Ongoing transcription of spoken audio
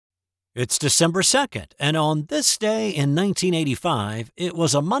It's December 2nd, and on this day in 1985, it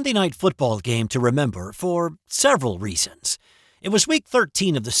was a Monday Night Football game to remember for several reasons. It was Week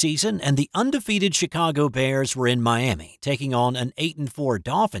 13 of the season, and the undefeated Chicago Bears were in Miami, taking on an 8-4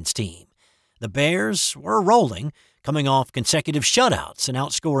 Dolphins team. The Bears were rolling, coming off consecutive shutouts and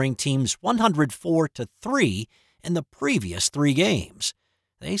outscoring teams 104-3 in the previous three games.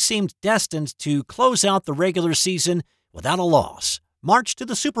 They seemed destined to close out the regular season without a loss, march to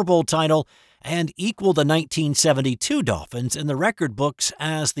the Super Bowl title, and equal the 1972 Dolphins in the record books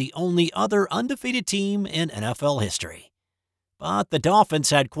as the only other undefeated team in NFL history. But the Dolphins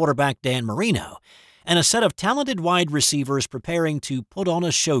had quarterback Dan Marino and a set of talented wide receivers preparing to put on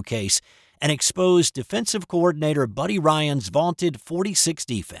a showcase and expose defensive coordinator Buddy Ryan's vaunted 46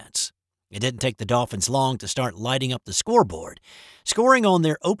 defense. It didn't take the Dolphins long to start lighting up the scoreboard, scoring on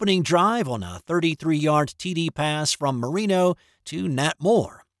their opening drive on a 33-yard TD pass from Marino to Nat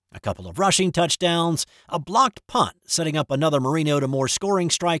Moore, a couple of rushing touchdowns, a blocked punt setting up another Marino to Moore scoring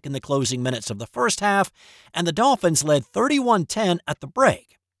strike in the closing minutes of the first half, and the Dolphins led 31-10 at the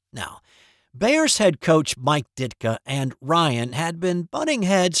break. Now, Bears head coach Mike Ditka and Ryan had been butting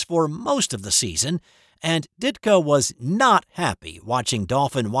heads for most of the season, and Ditka was not happy watching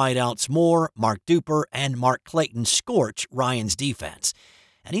Dolphin wideouts Moore, Mark Duper, and Mark Clayton scorch Ryan's defense,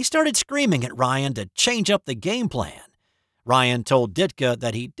 and he started screaming at Ryan to change up the game plan. Ryan told Ditka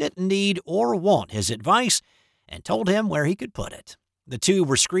that he didn't need or want his advice and told him where he could put it. The two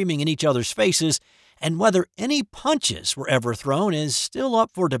were screaming in each other's faces, and whether any punches were ever thrown is still up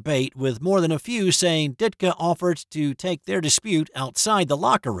for debate, with more than a few saying Ditka offered to take their dispute outside the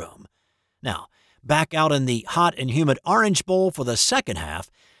locker room. Now, back out in the hot and humid Orange Bowl for the second half,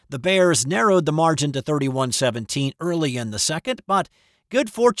 the Bears narrowed the margin to 31-17 early in the second, but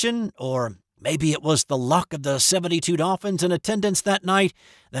good fortune, or maybe it was the luck of the 72 Dolphins in attendance that night,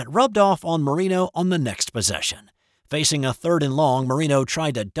 that rubbed off on Marino on the next possession. Facing a 3rd and long, Marino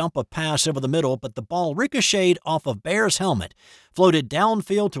tried to dump a pass over the middle, but the ball ricocheted off of Bear's helmet, floated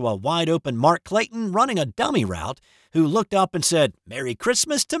downfield to a wide-open Mark Clayton running a dummy route, who looked up and said, "Merry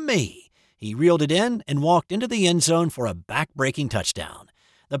Christmas to me." He reeled it in and walked into the end zone for a back-breaking touchdown.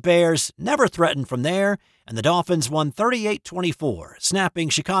 The Bears never threatened from there, and the Dolphins won 38-24, snapping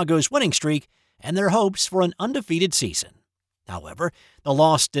Chicago's winning streak and their hopes for an undefeated season. However, the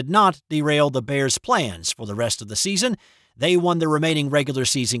loss did not derail the Bears' plans for the rest of the season. They won the remaining regular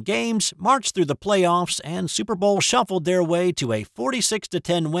season games, marched through the playoffs, and Super Bowl shuffled their way to a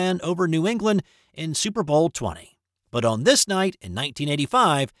 46-10 win over New England in Super Bowl 20. But on this night in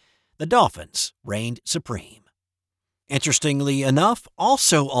 1985, the Dolphins reigned supreme. Interestingly enough,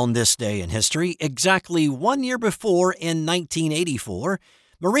 also on this day in history, exactly 1 year before in 1984,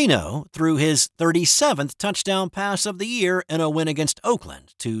 Marino threw his 37th touchdown pass of the year in a win against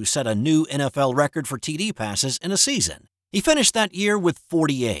Oakland to set a new NFL record for TD passes in a season. He finished that year with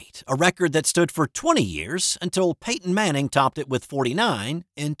 48, a record that stood for 20 years until Peyton Manning topped it with 49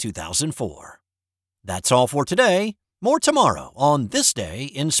 in 2004. That's all for today. More tomorrow on This Day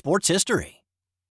in Sports History.